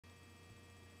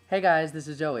Hey guys, this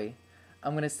is Joey.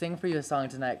 I'm going to sing for you a song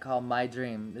tonight called My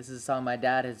Dream. This is a song my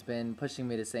dad has been pushing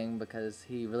me to sing because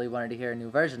he really wanted to hear a new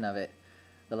version of it.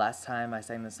 The last time I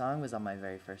sang the song was on my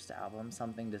very first album,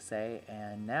 Something to Say,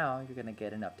 and now you're going to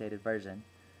get an updated version.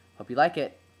 Hope you like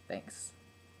it. Thanks.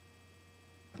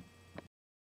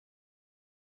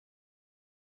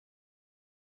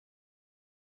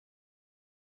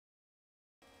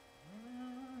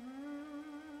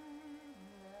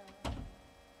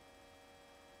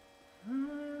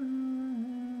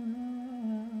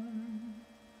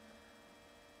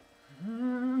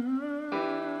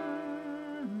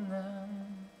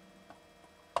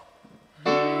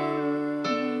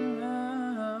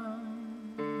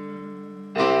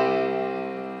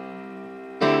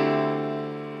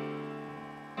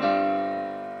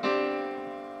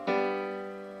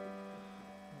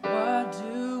 What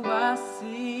do I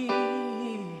see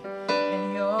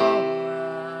in your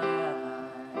eyes?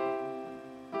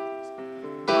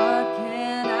 What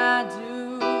can I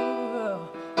do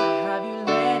to have you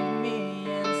let me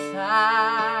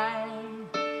inside?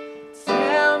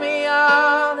 Tell me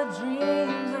all the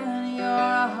dreams in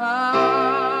your heart.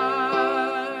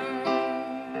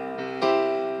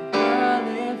 Girl,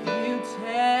 if you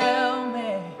tell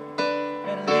me,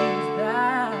 at least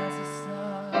that's a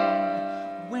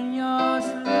start. When you're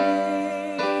sleeping,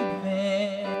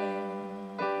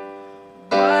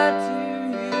 what do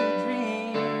you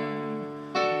dream?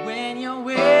 When you're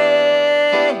wishing,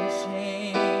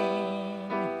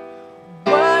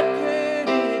 what could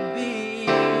it be?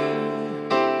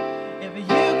 If you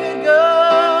could go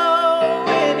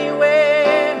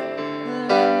anywhere,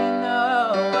 let me know,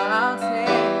 I'll take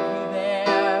you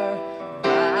there.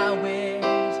 My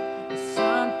wish is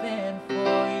something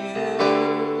for you.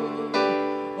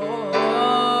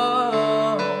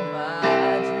 Oh,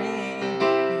 my dream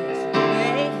is to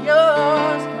make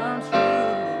yours come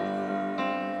true.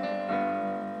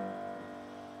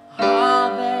 All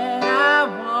that I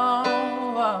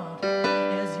want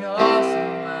is your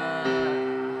smile,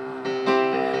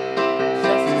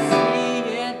 just to see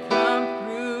it come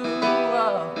through.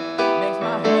 Makes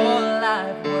my whole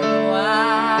life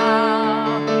worthwhile.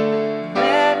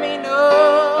 Let me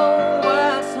know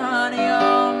what's on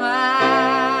your mind.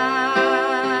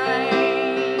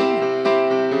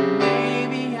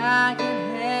 Maybe I can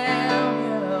help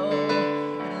you,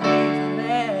 at least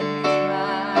let me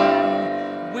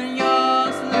try. When you're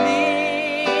sleeping,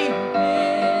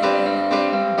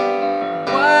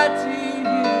 what do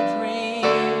you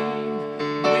dream?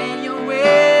 When you're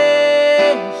wishing,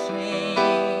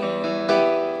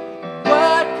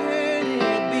 what could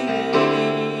it be?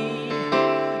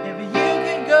 If you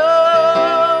could go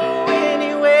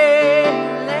anywhere,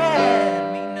 let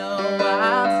me know,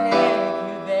 I'll take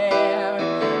you there.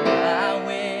 I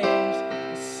wish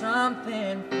is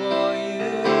something for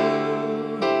you.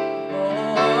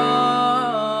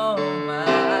 Oh,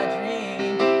 my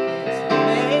dream is to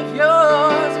make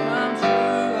yours come true.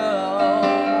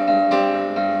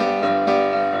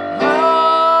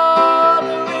 All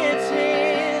the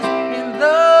riches in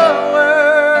the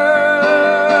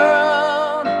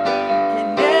world can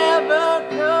never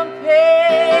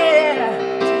compare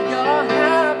to your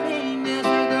happiness,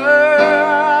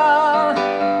 girl.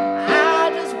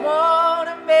 I just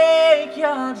wanna make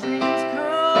your dreams